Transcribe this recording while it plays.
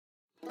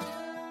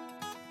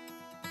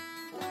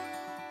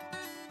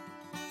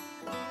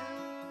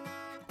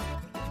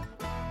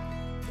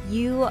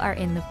You are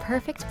in the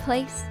perfect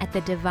place at the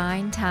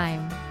divine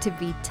time to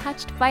be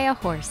touched by a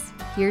horse.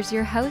 Here's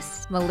your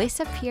hosts,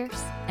 Melissa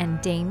Pierce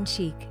and Dane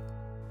Cheek.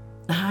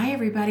 Hi,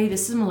 everybody.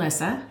 This is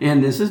Melissa.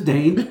 And this is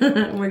Dane.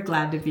 We're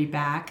glad to be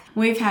back.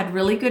 We've had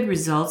really good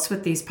results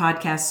with these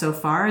podcasts so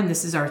far, and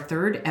this is our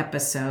third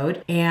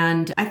episode.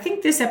 And I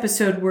think this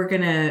episode we're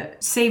going to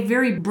say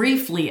very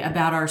briefly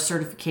about our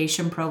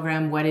certification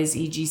program, what is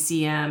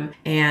EGCM,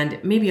 and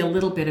maybe a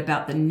little bit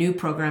about the new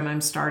program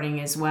I'm starting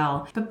as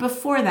well. But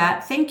before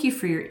that, thank you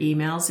for your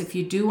emails. If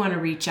you do want to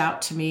reach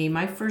out to me,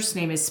 my first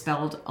name is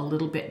spelled a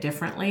little bit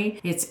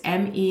differently. It's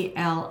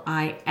Melisa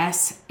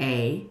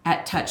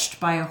at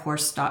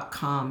touchedbyahorse.com.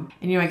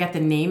 And I got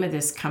the name of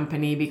this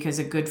company because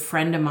a good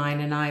friend of mine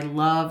and I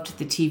loved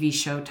the TV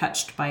show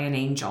Touched by an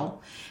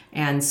Angel.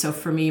 And so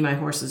for me, my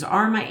horses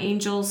are my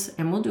angels,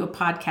 and we'll do a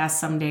podcast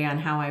someday on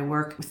how I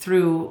work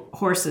through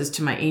horses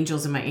to my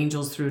angels and my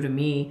angels through to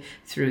me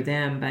through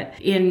them. But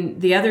in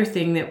the other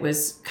thing that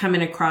was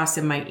coming across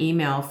in my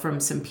email from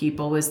some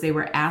people was they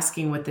were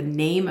asking what the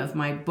name of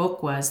my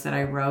book was that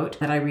I wrote,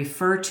 that I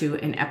refer to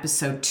in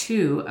episode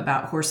 2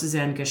 about horses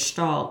and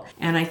Gestalt.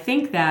 And I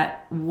think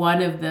that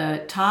one of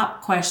the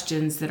top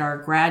questions that our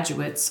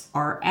graduates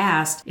are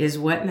asked is,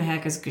 what in the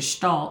heck is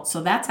Gestalt?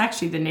 So that's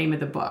actually the name of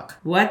the book.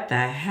 What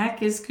the heck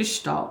is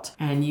Gestalt?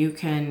 And you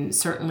can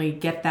certainly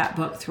get that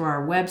book through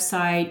our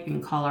website. You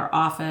can call our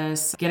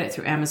office, get it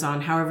through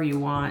Amazon, however you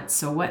want.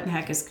 So what in the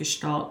heck is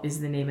Gestalt is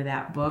the name of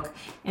that book.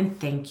 And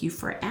thank you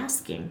for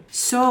asking.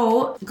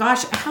 So,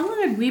 gosh, how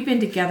long had we been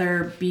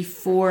together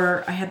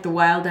before I had the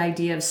wild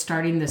idea of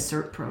starting the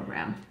CERT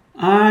program?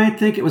 I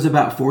think it was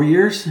about 4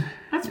 years.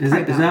 That's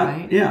probably about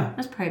right. Yeah.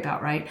 That's probably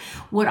about right.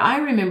 What I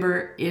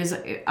remember is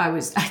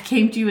I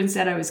came to you and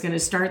said I was going to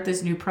start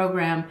this new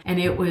program, and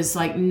it was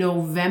like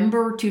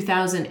November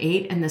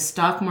 2008, and the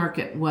stock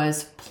market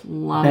was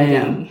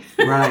plummeting.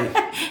 Bam. Right.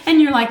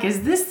 And you're like,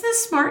 is this the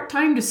smart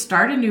time to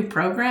start a new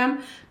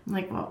program? I'm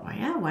like, well,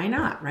 yeah, why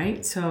not,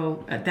 right?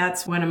 So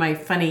that's one of my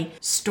funny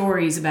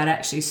stories about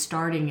actually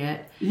starting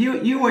it.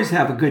 You always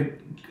have a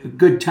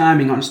good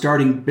timing on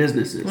starting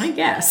businesses. I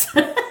guess.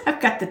 I've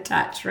got the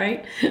touch,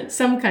 right?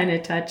 Some kind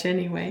of touch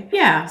anyway.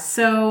 Yeah,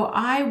 so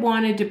I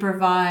wanted to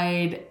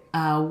provide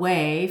a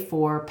way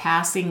for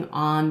passing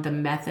on the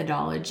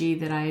methodology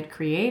that I had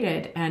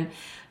created. And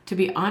to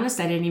be honest,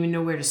 I didn't even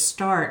know where to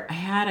start. I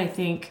had, I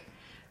think,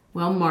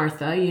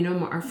 Martha,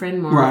 our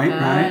friend Martha, right.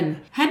 And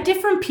had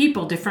different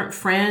people, different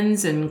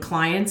friends and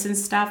clients and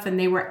stuff. And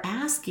they were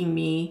asking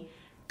me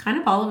kind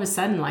of all of a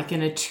sudden, like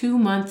in a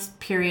 2-month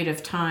period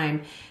of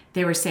time,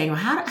 they were saying, well,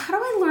 how do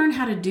I learn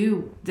how to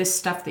do this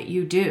stuff that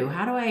you do?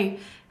 Where do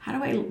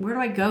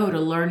I go to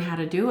learn how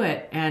to do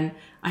it? And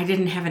I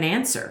didn't have an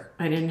answer.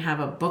 I didn't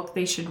have a book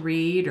they should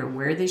read or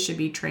where they should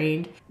be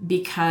trained,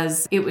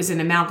 because it was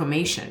an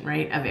amalgamation,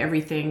 right, of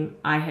everything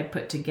I had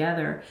put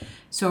together.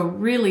 So a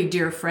really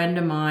dear friend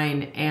of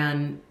mine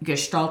and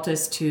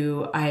Gestaltist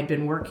who I had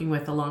been working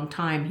with a long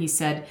time, he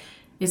said,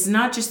 it's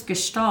not just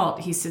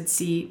Gestalt. He said,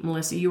 see,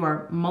 Melissa, you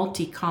are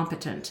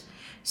multi-competent.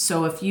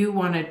 So if you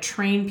want to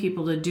train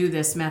people to do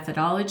this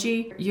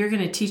methodology, you're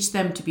going to teach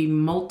them to be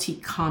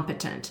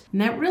multi-competent.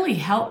 And that really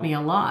helped me a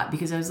lot,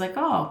 because I was like,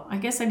 oh, I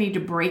guess I need to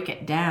break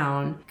it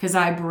down, because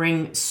I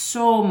bring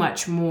so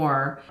much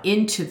more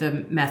into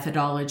the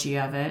methodology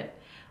of it.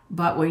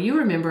 But when you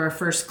remember our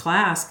first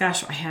class,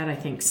 gosh, I had, I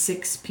think,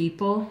 6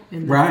 people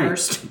in the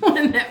first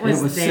one that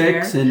was there. It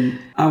was 6, and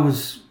I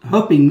was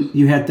hoping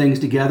you had things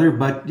together,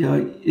 but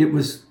it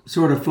was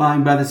sort of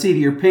flying by the seat of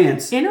your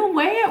pants. In a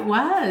way it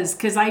was,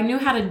 because I knew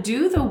how to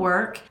do the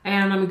work,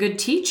 and I'm a good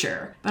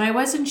teacher, but I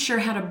wasn't sure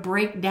how to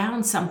break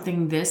down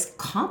something this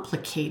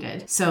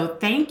complicated. So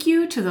thank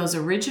you to those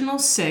original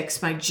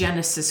 6, my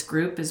Genesis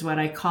group is what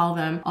I call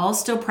them, all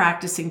still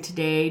practicing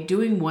today,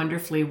 doing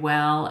wonderfully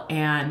well,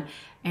 and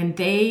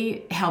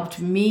they helped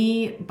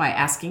me by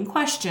asking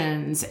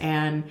questions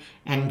and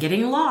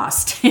getting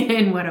lost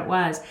in what it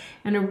was.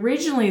 And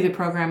originally the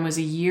program was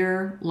a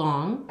year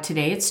long.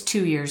 Today it's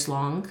 2 years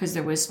long, because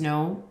there was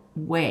no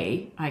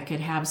way I could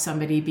have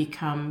somebody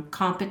become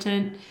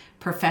competent,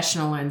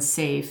 professional, and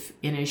safe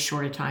in as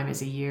short a time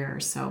as a year.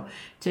 So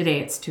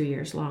today it's 2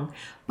 years long.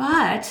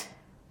 But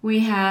we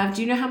have,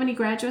 do you know how many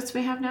graduates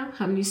we have now?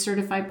 How many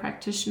certified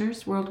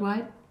practitioners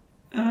worldwide?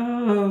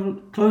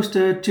 Close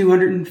to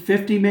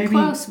 250 maybe?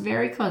 Close,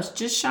 very close,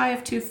 just shy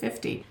of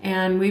 250.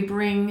 And we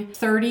bring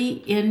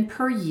 30 in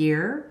per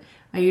year.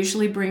 I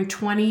usually bring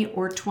 20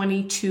 or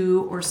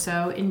 22 or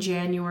so in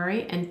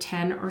January and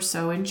 10 or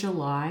so in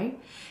July.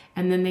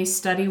 And then they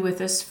study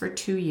with us for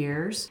 2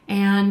 years.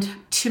 And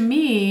to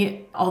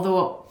me,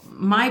 although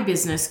my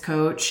business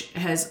coach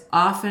has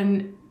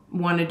often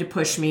wanted to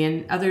push me,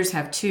 and others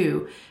have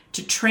too,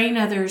 to train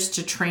others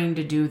to train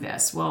to do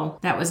this. Well,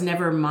 that was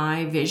never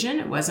my vision.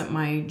 It wasn't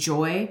my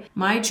joy.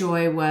 My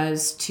joy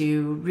was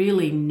to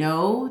really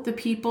know the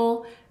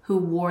people who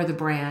wore the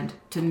brand,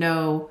 to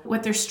know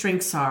what their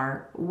strengths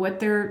are,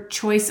 what their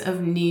choice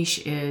of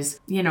niche is,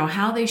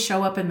 how they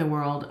show up in the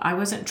world. I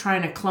wasn't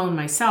trying to clone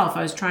myself.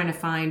 I was trying to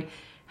find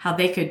how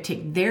they could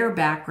take their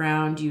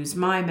background, use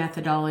my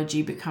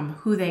methodology, become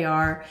who they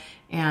are,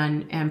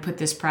 and put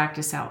this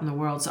practice out in the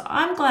world. So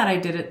I'm glad I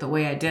did it the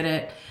way I did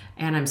it,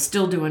 and I'm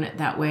still doing it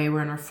that way.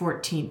 We're in our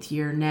 14th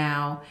year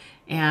now,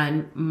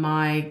 and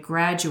my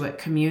graduate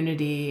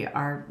community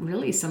are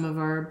really some of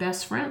our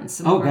best friends.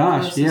 A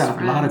lot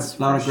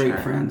of great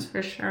friends.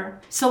 For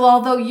sure. So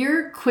although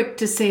you're quick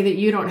to say that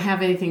you don't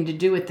have anything to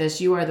do with this,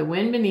 you are the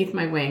wind beneath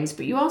my wings,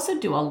 but you also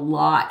do a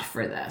lot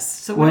for this.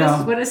 So what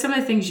are some of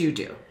the things you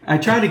do? I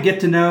try to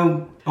get to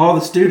know all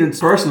the students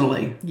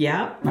personally.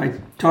 Yeah. I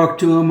talk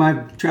to them. I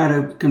try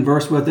to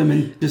converse with them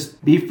and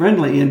just be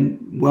friendly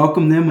and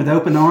welcome them with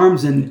open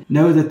arms and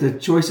know that the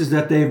choices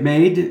that they've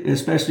made,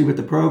 especially with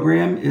the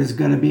program, is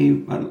going to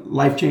be a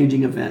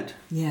life-changing event.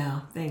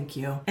 Yeah, thank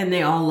you. And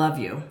they all love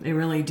you. They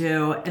really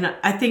do. And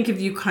I think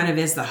of you kind of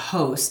as the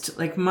host.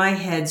 Like my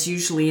head's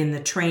usually in the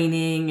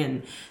training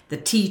and the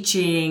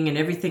teaching and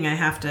everything I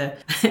have to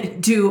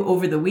do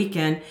over the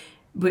weekend.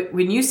 But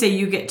when you say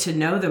you get to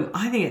know them,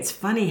 I think it's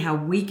funny how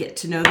we get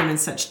to know them in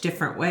such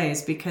different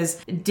ways, because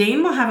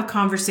Dane will have a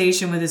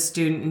conversation with a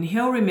student and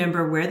he'll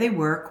remember where they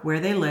work, where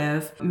they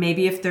live,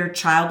 maybe if their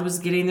child was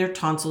getting their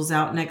tonsils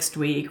out next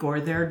week or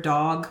their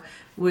dog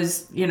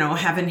was,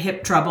 having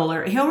hip trouble,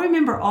 or he'll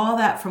remember all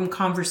that from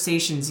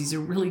conversations. He's a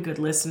really good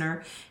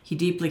listener. He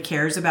deeply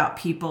cares about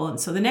people.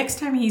 And so the next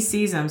time he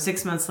sees them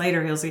 6 months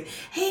later, he'll say,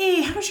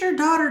 "Hey, how's your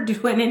daughter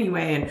doing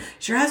anyway? And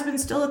is your husband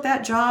still at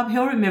that job?"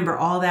 He'll remember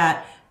all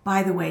that.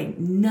 By the way,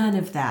 none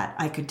of that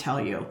I could tell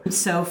you.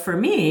 So for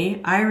me,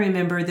 I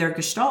remember their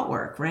Gestalt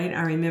work, right?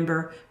 I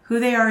remember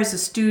who they are as a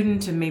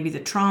student and maybe the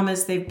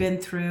traumas they've been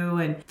through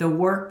and the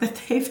work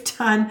that they've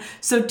done.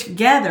 So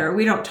together,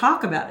 we don't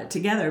talk about it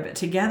together, but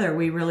together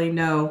we really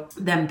know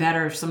them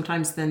better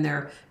sometimes than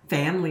their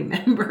family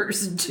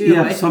members do.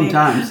 Yeah,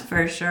 sometimes.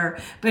 For sure.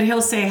 But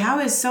he'll say, "How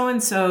is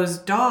so-and-so's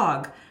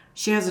dog?"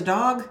 "She has a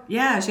dog?"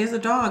 "Yeah, she has a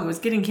dog. It was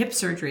getting hip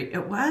surgery."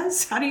 "It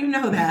was? How do you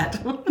know that?"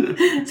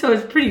 So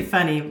it's pretty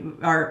funny,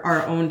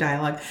 our own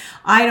dialogue.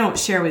 I don't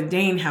share with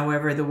Dane,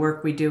 however, the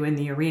work we do in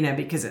the arena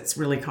because it's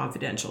really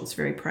confidential. It's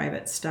very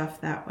private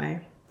stuff that way.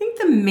 I think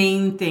the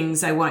main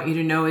things I want you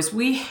to know is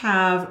we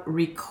have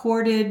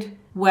recorded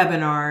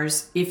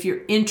webinars. If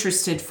you're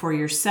interested for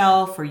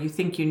yourself or you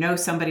think you know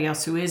somebody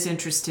else who is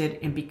interested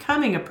in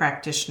becoming a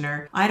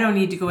practitioner, I don't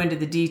need to go into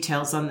the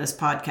details on this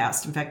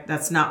podcast. In fact,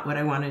 that's not what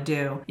I want to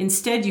do.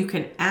 Instead, you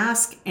can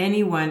ask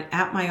anyone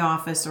at my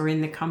office or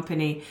in the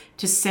company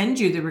to send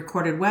you the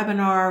recorded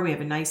webinar. We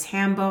have a nice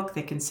handbook.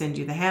 They can send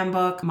you the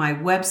handbook. My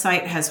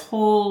website has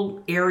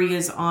whole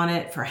areas on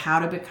it for how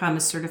to become a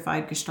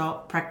certified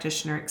Gestalt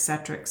practitioner,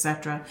 etc.,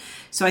 etc.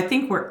 So I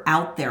think we're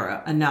out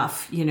there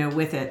enough,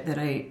 with it that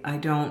I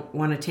don't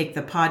want to take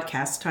the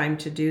podcast time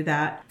to do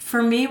that.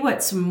 For me,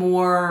 what's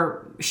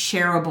more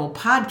shareable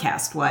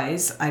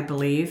podcast-wise, I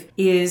believe,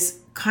 is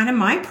kind of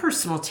my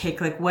personal take,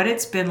 like what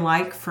it's been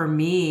like for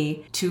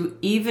me to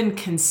even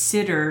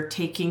consider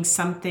taking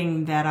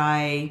something that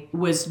I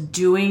was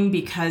doing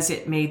because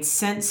it made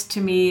sense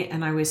to me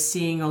and I was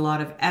seeing a lot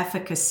of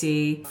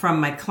efficacy from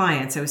my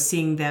clients. I was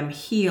seeing them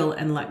heal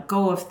and let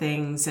go of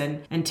things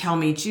and tell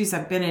me, "Geez,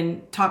 I've been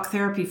in talk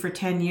therapy for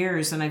 10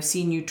 years and I've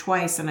seen you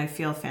twice and I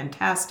feel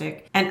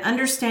fantastic." And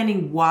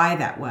understanding why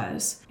that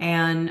was.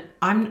 And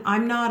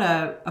I'm not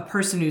a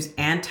person who's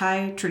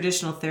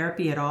anti-traditional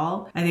therapy at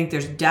all. I think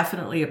there's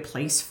definitely a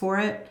place for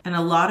it. And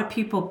a lot of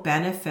people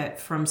benefit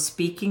from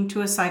speaking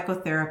to a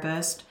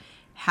psychotherapist,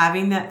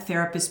 having that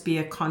therapist be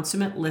a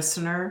consummate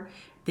listener.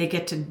 They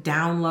get to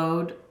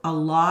download a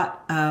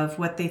lot of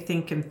what they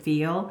think and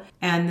feel,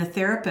 and the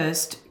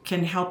therapist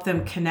can help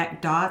them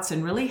connect dots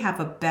and really have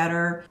a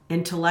better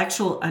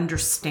intellectual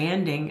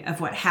understanding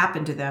of what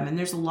happened to them. And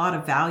there's a lot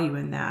of value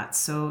in that.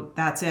 So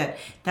that's it.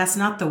 That's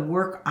not the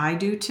work I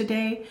do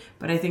today,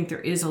 but I think there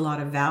is a lot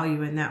of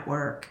value in that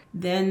work.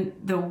 Then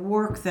the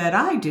work that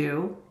I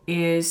do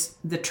is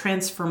the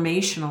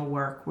transformational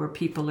work where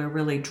people are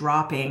really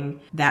dropping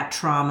that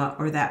trauma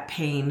or that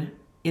pain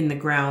in the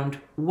ground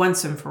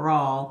once and for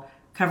all,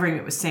 covering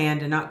it with sand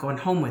and not going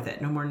home with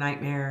it. No more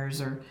nightmares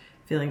or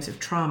feelings of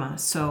trauma.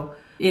 So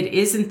it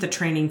isn't the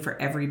training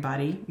for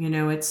everybody.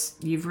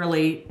 You've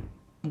really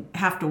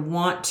have to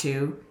want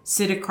to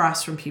sit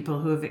across from people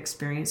who have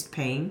experienced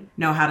pain,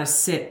 know how to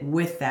sit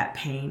with that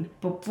pain.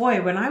 But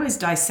boy, when I was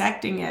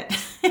dissecting it,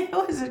 it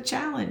was a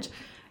challenge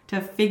to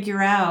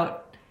figure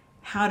out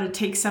how to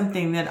take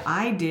something that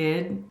I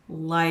did,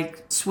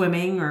 like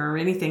swimming or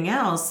anything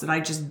else that I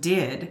just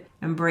did,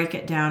 and break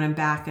it down and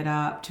back it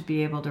up to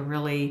be able to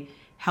really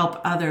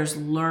help others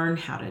learn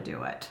how to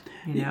do it.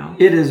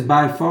 It is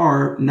by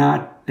far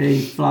not a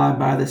fly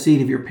by the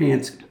seat of your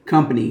pants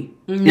company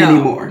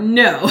anymore.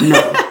 No,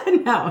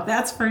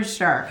 that's for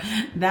sure.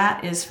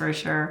 That is for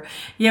sure.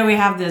 Yeah, we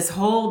have this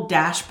whole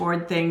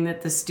dashboard thing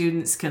that the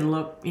students can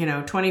look,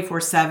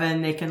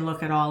 24/7. They can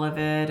look at all of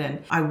it. And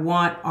I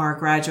want our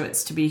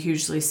graduates to be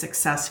hugely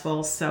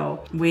successful.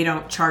 So we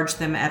don't charge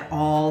them at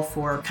all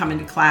for coming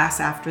to class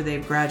after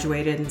they've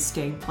graduated and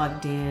staying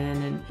plugged in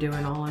and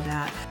doing all of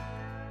that.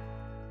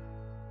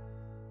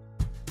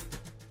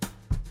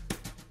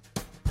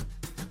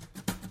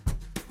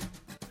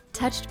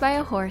 Touched by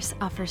a Horse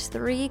offers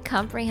 3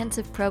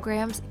 comprehensive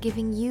programs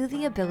giving you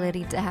the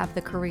ability to have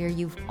the career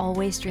you've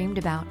always dreamed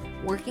about,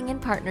 working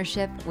in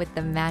partnership with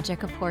the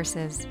magic of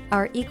horses.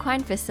 Our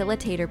Equine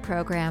Facilitator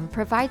program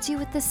provides you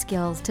with the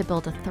skills to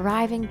build a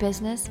thriving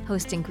business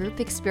hosting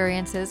group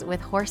experiences with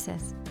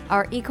horses.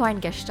 Our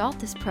Equine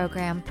Gestaltist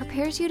program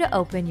prepares you to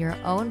open your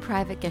own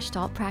private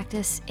Gestalt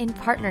practice in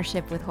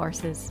partnership with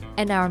horses.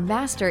 And our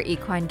Master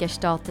Equine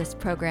Gestaltist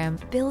program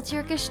builds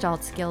your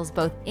Gestalt skills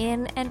both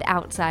in and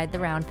outside the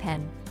round pen.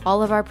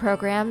 All of our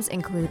programs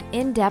include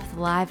in-depth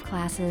live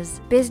classes,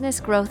 business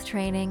growth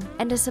training,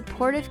 and a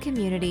supportive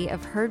community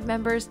of herd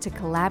members to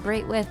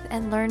collaborate with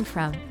and learn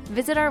from.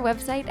 Visit our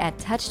website at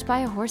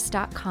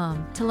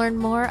touchedbyahorse.com to learn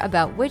more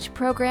about which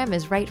program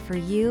is right for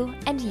you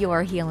and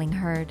your healing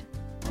herd.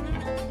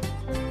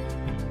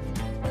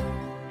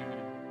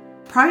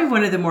 Probably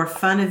one of the more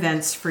fun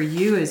events for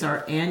you is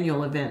our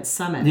annual event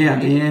summit. Yeah,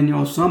 right? the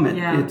annual summit.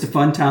 Yeah. It's a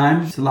fun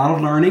time. It's a lot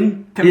of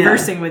learning.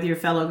 Conversing with your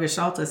fellow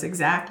Gestaltists,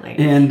 exactly.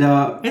 And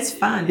it's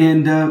fun.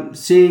 And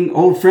seeing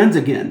old friends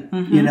again,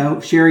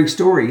 sharing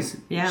stories,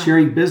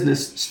 sharing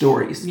business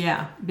stories.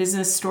 Yeah,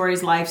 business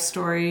stories, life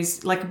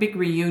stories, like a big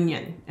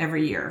reunion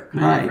every year,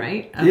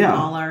 right? Of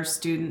all our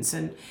students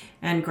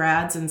and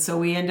grads. And so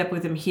we end up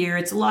with them here.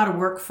 It's a lot of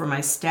work for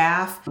my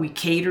staff. We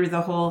cater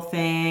the whole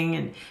thing.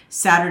 And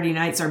Saturday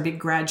night's our big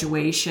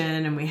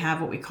graduation. And we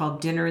have what we call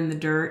Dinner in the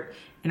Dirt.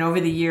 And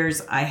over the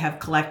years, I have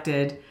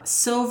collected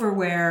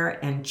silverware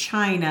and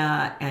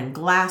china and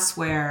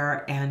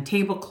glassware and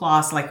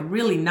tablecloths, like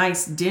really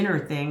nice dinner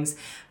things.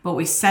 But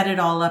we set it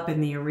all up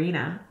in the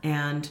arena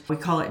and we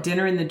call it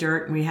Dinner in the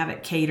Dirt, and we have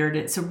it catered.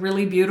 It's a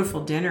really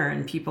beautiful dinner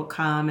and people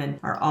come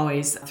and are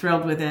always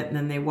thrilled with it. And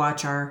then they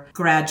watch our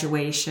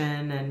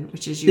graduation, and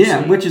which is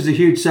usually... which is a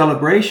huge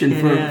celebration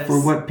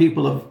for what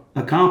people have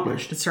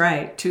accomplished. That's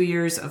right. 2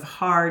 years of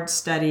hard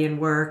study and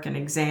work and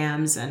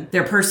exams and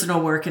their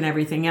personal work and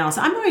everything else.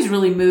 I'm always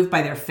really moved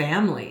by their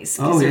families.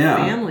 Because their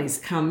families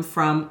come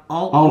from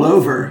all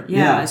over.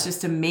 Yeah, it's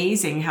just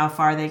amazing how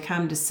far they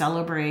come to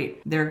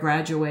celebrate their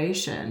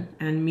graduation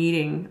and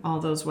meeting all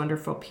those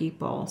wonderful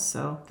people.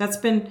 So that's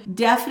been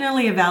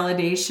definitely a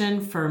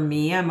validation for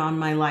me. I'm on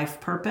my life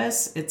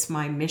purpose. It's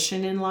my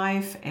mission in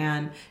life.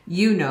 And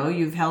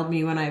you've held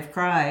me when I've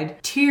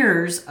cried.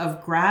 Tears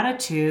of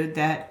gratitude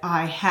that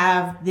I have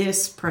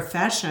this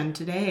profession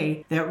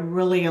today that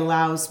really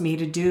allows me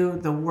to do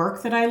the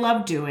work that I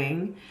love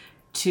doing,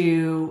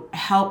 to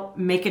help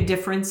make a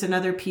difference in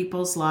other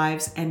people's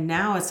lives. And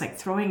now it's like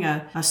throwing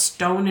a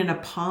stone in a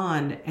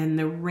pond and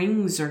the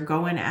rings are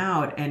going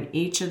out, and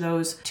each of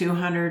those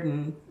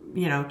 200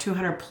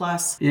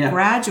 plus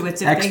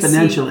graduates,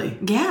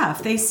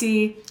 if they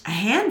see a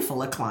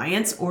handful of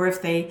clients, or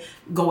if they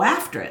go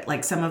after it,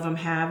 like some of them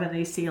have, and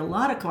they see a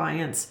lot of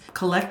clients,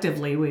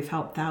 collectively, we've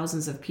helped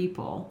thousands of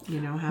people,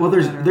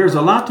 there's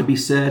a lot to be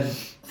said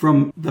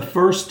from the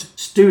first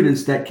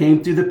students that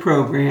came through the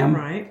program.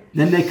 Right.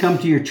 Then they come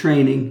to your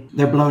training,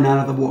 they're blown out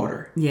of the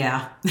water.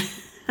 Yeah.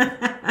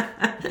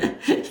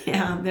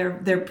 Yeah,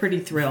 they're pretty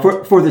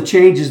thrilled for the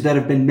changes that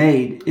have been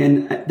made,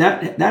 and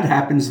that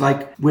happens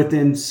like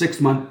within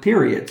 6-month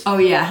periods. Oh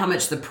yeah, how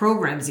much the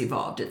program's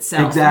evolved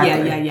itself.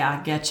 Exactly.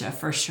 Yeah, getcha,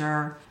 for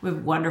sure. We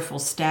have wonderful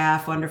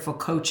staff, wonderful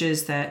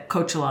coaches that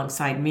coach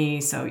alongside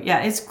me. So yeah,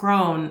 it's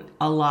grown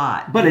a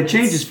lot. But it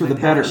changes for the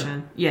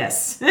better.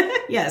 Yes,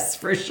 yes,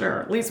 for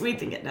sure. At least we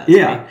think it does.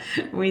 Yeah,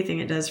 right? We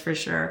think it does for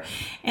sure.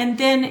 And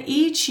then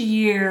each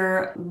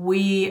year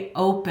we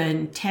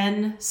open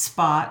 10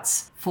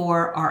 spots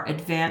for our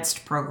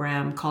advanced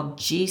program called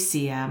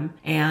GCM,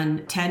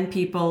 and 10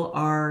 people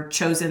are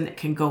chosen that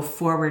can go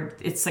forward.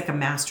 It's like a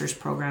master's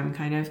program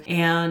kind of,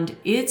 and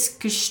it's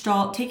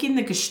Gestalt, taking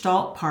the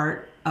Gestalt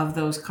part of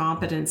those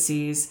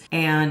competencies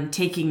and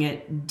taking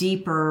it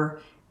deeper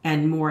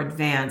and more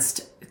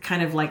advanced,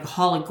 kind of like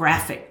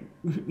holographic,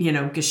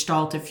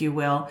 Gestalt, if you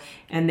will.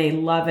 And they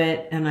love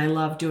it, and I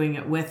love doing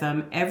it with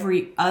them.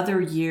 Every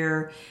other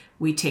year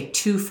we take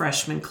 2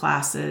 freshman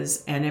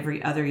classes, and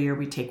every other year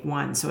we take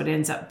 1. So it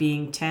ends up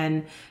being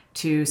 10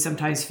 to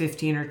sometimes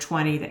 15 or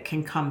 20 that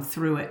can come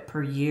through it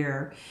per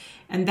year.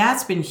 And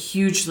that's been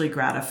hugely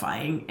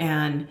gratifying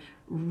and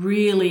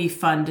really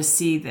fun to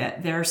see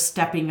that they're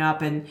stepping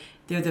up, and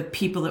they're the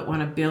people that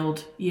want to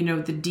build,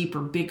 the deeper,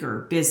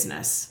 bigger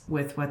business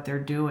with what they're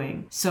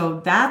doing.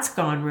 So that's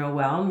gone real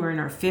well, and we're in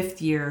our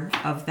 5th year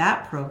of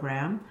that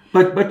program.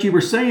 But you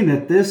were saying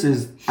that this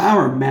is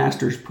our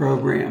master's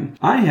program.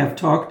 I have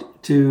talked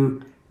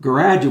to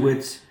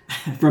graduates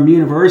from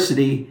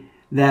university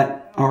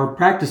that are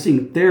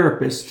practicing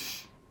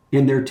therapists,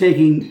 and they're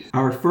taking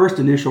our first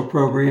initial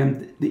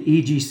program, the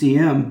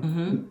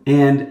EGCM,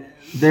 and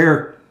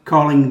they're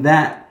calling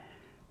that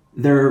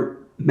their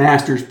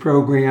master's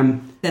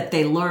program. That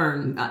they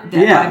learn.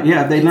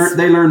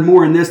 They learn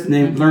more in this than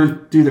they've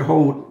learned through their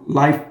whole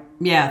life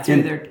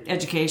through their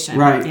education.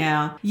 Right.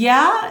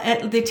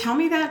 Yeah, they tell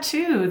me that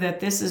too, that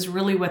this is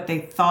really what they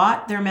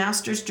thought their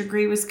master's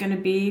degree was going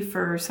to be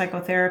for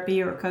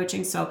psychotherapy or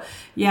coaching. So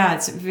yeah,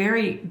 it's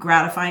very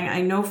gratifying.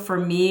 I know for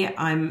me,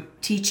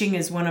 teaching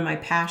is one of my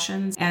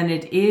passions, and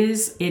it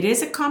is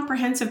a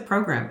comprehensive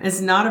program.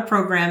 It's not a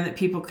program that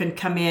people can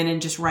come in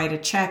and just write a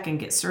check and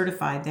get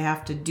certified. They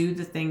have to do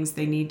the things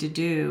they need to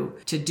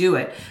do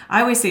it.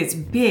 I always say it's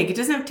big. It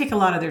doesn't have to take a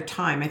lot of their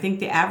time. I think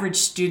the average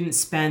student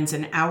spends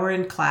an hour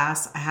in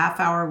class, a half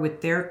hour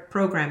with their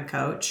program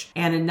coach,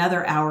 and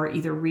another hour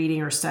either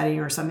reading or studying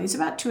or something. It's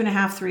about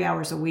 2.5, 3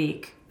 hours a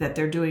week that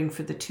they're doing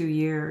for the 2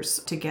 years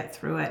to get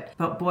through it.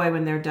 But boy,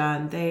 when they're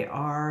done, they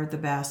are the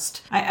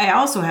best. I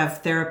also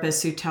have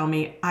therapists who tell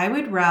me, I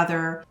would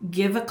rather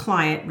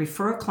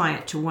refer a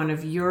client to one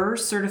of your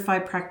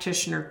certified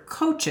practitioner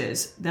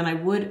coaches than I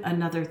would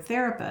another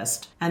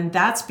therapist. And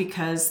that's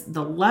because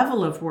the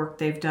level of work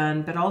they've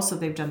done, but also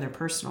they've done their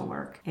personal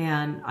work.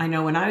 And I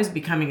know when I was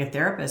becoming a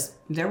therapist,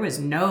 there was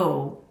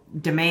no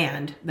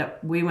demand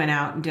that we went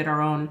out and did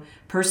our own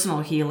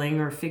personal healing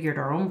or figured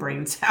our own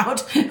brains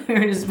out. We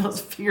were just supposed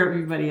to figure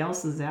everybody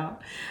else's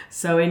out.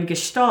 So in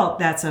Gestalt,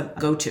 that's a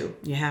go-to.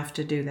 You have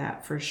to do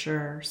that for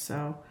sure.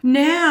 So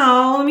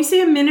now let me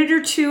say a minute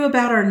or two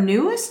about our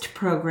newest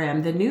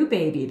program, the new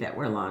baby that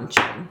we're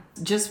launching.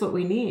 Just what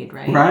we need,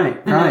 right?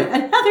 Right.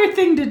 Another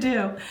thing to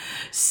do.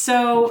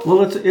 So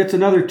well, it's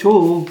another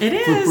tool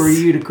for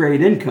you to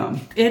create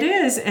income. It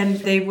is, and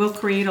they will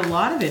create a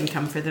lot of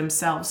income for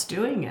themselves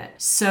doing it.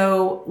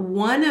 So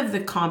one of the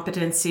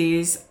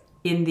competencies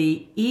in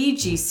the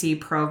EGC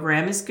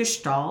program is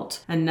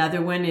Gestalt.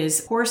 Another one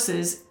is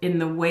horses in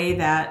the way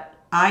that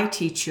I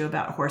teach you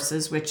about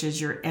horses, which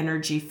is your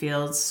energy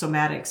fields,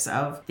 somatics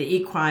of the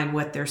equine,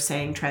 what they're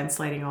saying,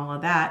 translating all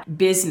of that.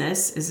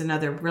 Business is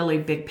another really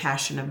big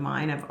passion of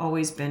mine. I've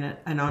always been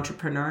an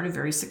entrepreneur and a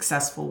very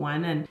successful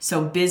one. And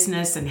so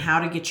business and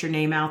how to get your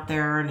name out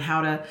there and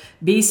how to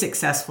be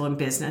successful in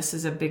business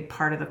is a big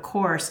part of the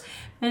course.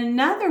 And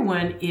another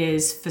one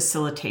is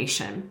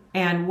facilitation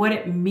and what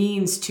it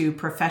means to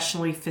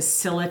professionally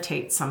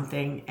facilitate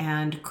something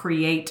and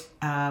create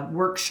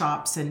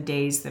workshops and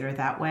days that are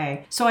that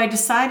way. So I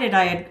decided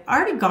I had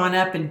already gone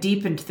up and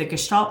deep into the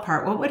Gestalt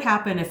part. What would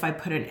happen if I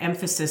put an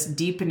emphasis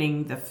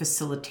deepening the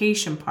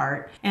facilitation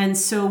part? And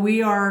so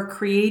we are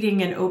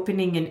creating and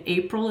opening in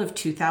April of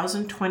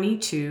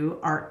 2022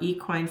 our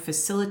Equine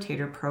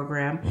Facilitator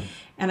program.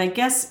 And I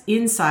guess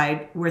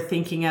inside we're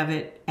thinking of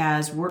it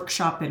as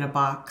workshop in a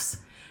box.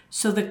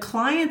 So the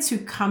clients who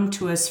come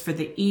to us for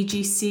the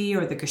EGC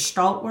or the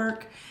Gestalt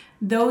work,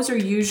 those are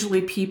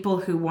usually people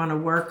who want to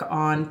work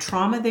on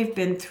trauma they've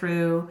been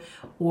through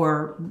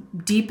or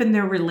deepen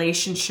their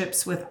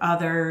relationships with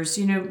others,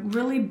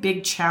 really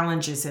big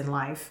challenges in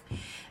life.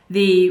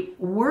 The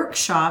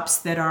workshops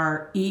that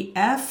our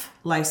EF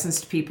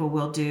licensed people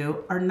will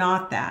do are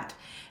not that.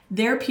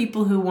 They're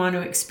people who want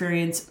to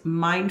experience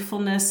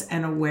mindfulness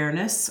and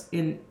awareness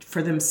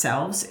for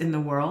themselves in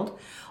the world,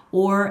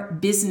 or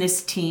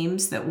business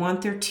teams that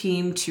want their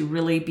team to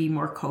really be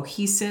more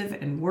cohesive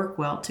and work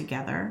well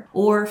together,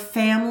 or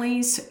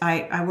families.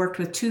 I worked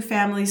with 2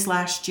 families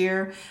last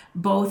year.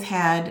 Both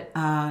had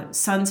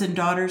sons and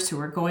daughters who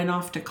were going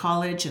off to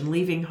college and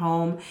leaving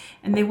home,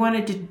 and they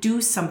wanted to do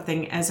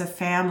something as a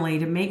family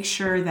to make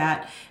sure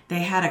that they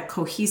had a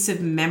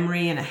cohesive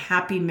memory and a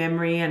happy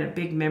memory and a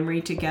big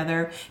memory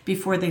together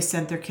before they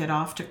sent their kid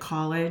off to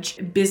college.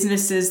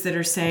 Businesses that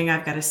are saying,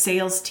 I've got a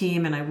sales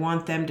team and I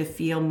want them to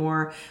feel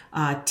more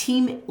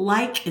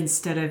team-like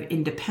instead of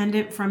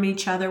independent from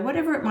each other,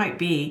 whatever it might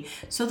be.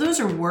 So those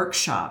are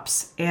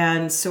workshops.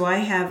 And so I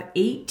have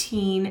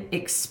 18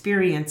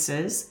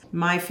 experiences.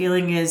 My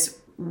feeling is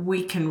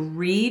we can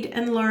read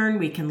and learn,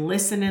 we can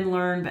listen and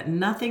learn, but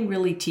nothing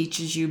really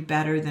teaches you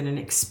better than an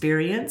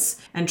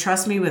experience. And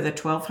trust me, with a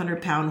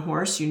 1,200-pound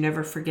horse, you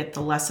never forget the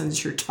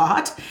lessons you're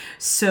taught.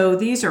 So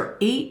these are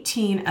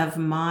 18 of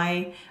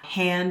my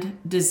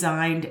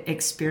hand-designed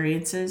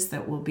experiences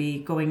that will be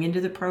going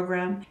into the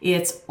program.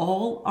 It's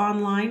all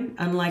online,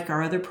 unlike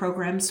our other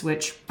programs,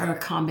 which are a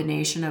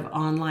combination of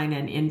online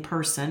and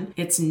in-person.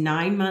 It's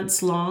 9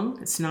 months long.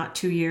 It's not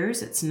 2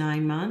 years, it's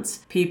 9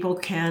 months. People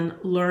can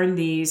learn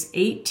these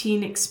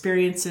 18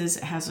 experiences.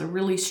 It has a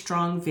really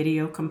strong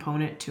video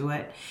component to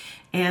it.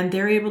 And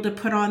they're able to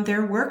put on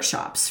their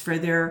workshops for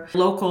their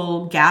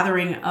local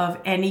gathering of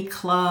any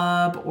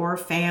club or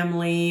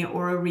family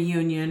or a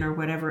reunion or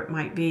whatever it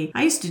might be.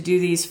 I used to do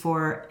these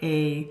for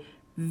a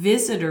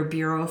visitor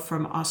bureau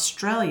from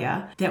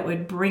Australia that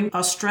would bring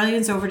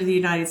Australians over to the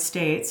United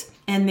States,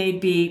 and they'd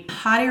be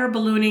hot air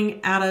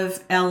ballooning out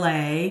of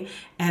LA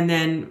and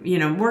then,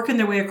 working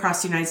their way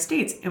across the United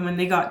States. And when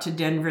they got to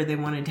Denver, they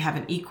wanted to have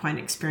an equine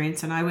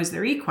experience, and I was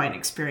their equine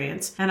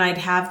experience. And I'd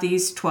have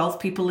these 12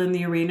 people in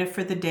the arena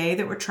for the day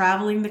that were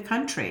traveling the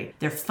country.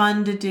 They're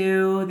fun to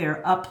do,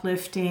 they're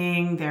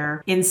uplifting,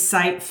 they're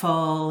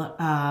insightful,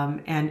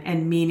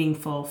 and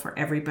meaningful for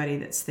everybody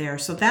that's there.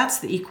 So that's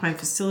the Equine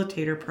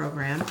Facilitator program.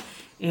 program.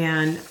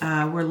 And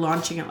we're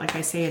launching it, like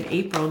I say, in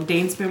April.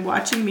 Dane's been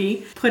watching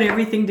me put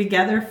everything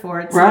together for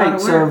it. It's a lot of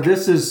work. So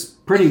this is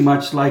pretty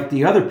much like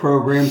the other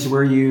programs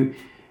where you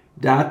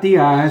dot the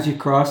I's, you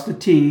cross the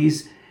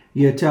T's,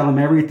 you tell them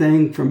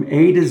everything from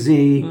A to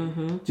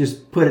Z,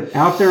 just put it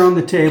out there on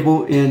the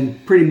table in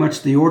pretty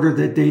much the order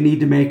that they need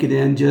to make it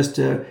in, just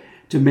to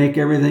make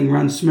everything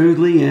run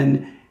smoothly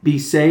and be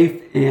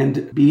safe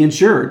and be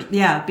insured.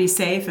 Yeah, be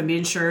safe and be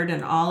insured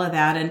and all of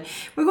that. And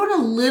we're going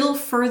a little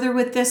further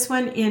with this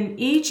one. In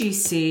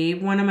EGC,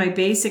 one of my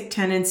basic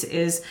tenets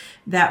is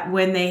that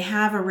when they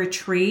have a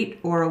retreat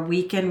or a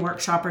weekend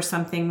workshop or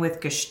something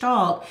with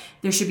Gestalt,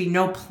 there should be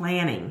no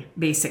planning,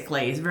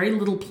 basically. It's very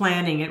little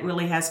planning. It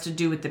really has to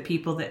do with the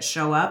people that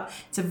show up.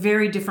 It's a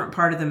very different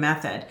part of the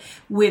method.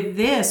 With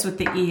this, with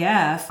the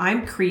EF,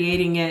 I'm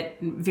creating it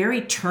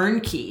very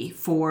turnkey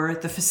for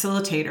the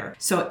facilitator.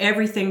 So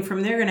everything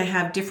from there, going to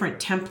have different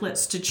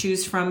templates to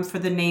choose from for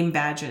the name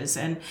badges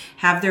and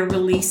have their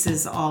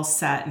releases all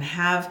set and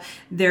have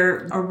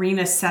their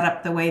arena set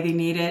up the way they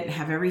need it and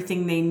have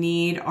everything they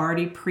need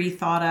already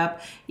pre-thought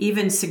up,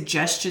 even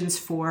suggestions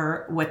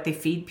for what they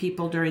feed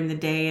people during the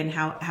day and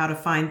how to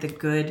find the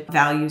good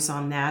values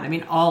on that. I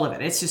mean, all of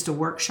it. It's just a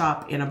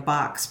workshop in a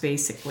box,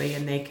 basically,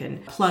 and they can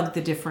plug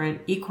the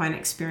different equine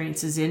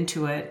experiences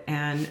into it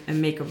and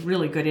make a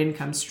really good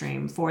income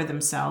stream for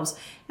themselves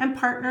and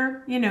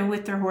partner,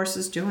 with their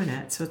horses doing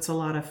it. So it's a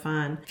lot of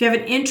fun. If you have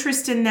an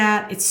interest in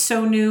that, it's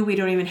so new. We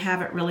don't even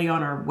have it really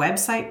on our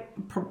website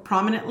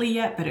prominently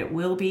yet, but it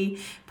will be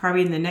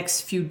probably in the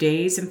next few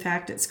days. In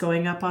fact, it's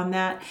going up on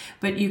that.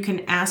 But you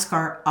can ask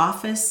our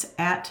office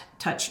at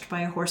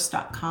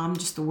touchedbyahorse.com,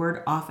 just the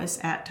word office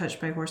at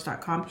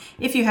touchedbyahorse.com.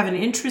 If you have an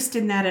interest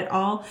in that at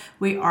all,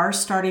 we are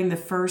starting the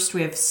first.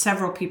 We have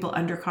several people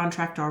under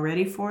contract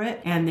already for it,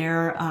 and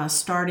they're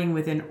starting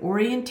with an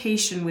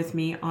orientation with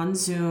me on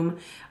Zoom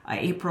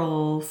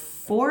April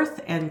 4th,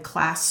 and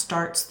class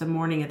starts the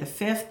morning of the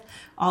 5th.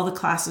 All the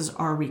classes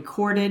are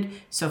recorded,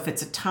 so if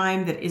it's a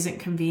time that isn't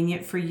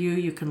convenient for you,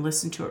 you can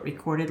listen to it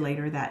recorded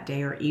later that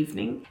day or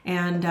evening.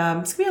 And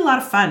it's going to be a lot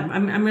of fun.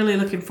 I'm really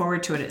looking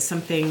forward to it. It's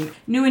something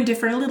new and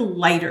different, a little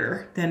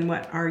lighter than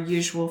what our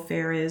usual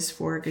fare is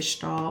for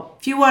Gestalt.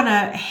 If you want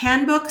a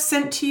handbook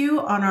sent to you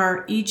on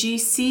our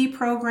EGC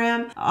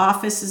program,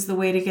 Office is the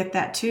way to get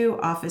that too,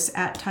 office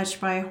at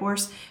Touched by a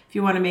Horse. If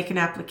you want to make an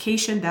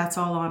application, that's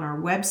all on our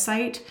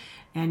website,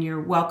 and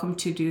you're welcome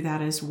to do that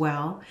as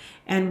well.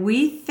 And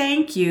we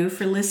thank you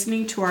for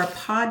listening to our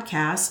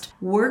podcast.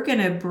 We're going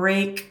to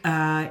break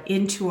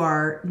into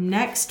our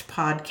next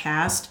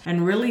podcast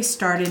and really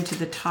start into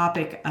the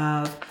topic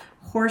of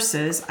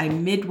horses. I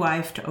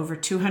midwifed over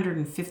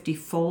 250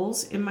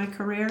 foals in my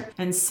career,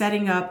 and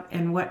setting up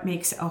and what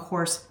makes a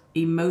horse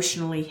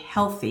emotionally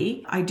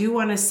healthy. I do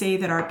want to say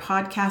that our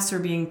podcasts are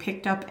being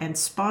picked up and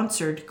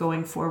sponsored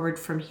going forward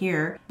from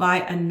here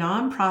by a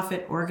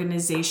nonprofit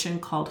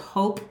organization called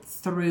Hope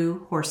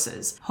Through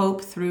Horses,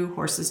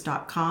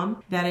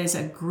 hopethroughhorses.com. That is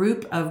a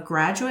group of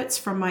graduates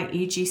from my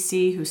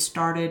EGC who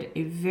started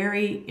a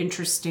very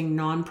interesting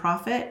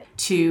nonprofit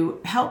to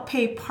help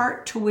pay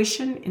part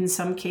tuition in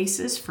some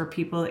cases for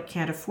people that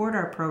can't afford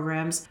our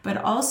programs, but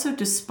also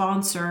to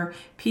sponsor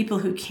people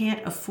who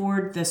can't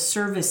afford the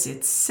service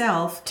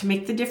itself, to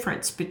make the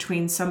difference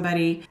between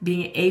somebody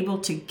being able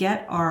to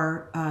get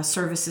our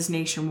services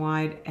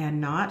nationwide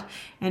and not,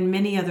 and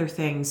many other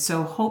things.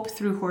 So Hope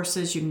Through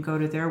Horses, you can go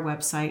to their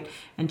website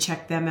and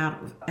check them out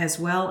as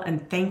well.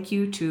 And thank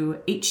you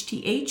to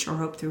HTH, or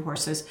Hope Through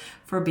Horses,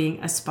 for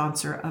being a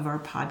sponsor of our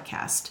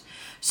podcast.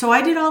 So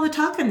I did all the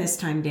talking this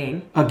time,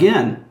 Dane.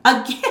 Again.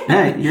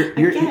 Hey,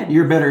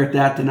 you're better at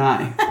that than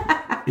I.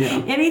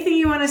 Yeah. Anything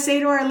you want to say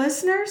to our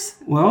listeners?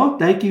 Well,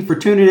 thank you for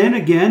tuning in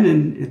again,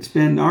 and it's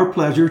been our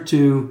pleasure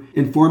to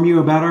inform you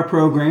about our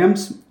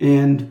programs,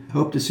 and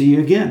hope to see you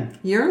again.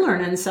 You're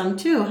learning some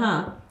too,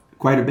 huh?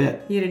 Quite a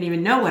bit. You didn't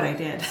even know what I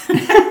did.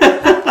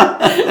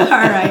 All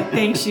right.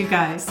 Thanks, you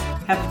guys.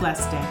 Have a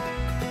blessed day.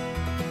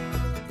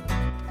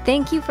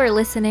 Thank you for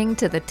listening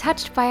to the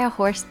Touched by a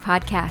Horse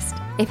podcast.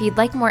 If you'd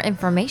like more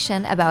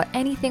information about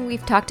anything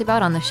we've talked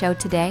about on the show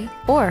today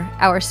or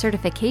our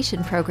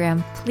certification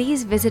program,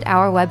 please visit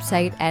our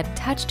website at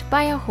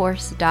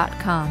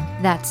touchedbyahorse.com.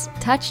 That's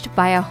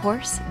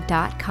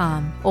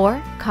touchedbyahorse.com.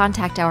 Or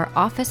contact our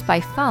office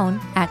by phone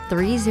at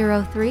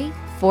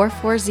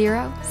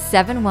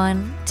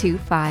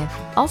 303-440-7125.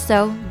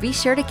 Also, be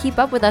sure to keep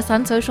up with us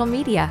on social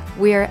media.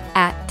 We're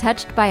at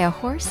Touched by a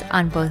Horse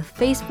on both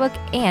Facebook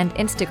and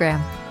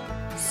Instagram.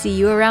 See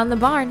you around the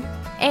barn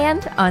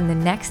and on the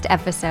next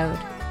episode.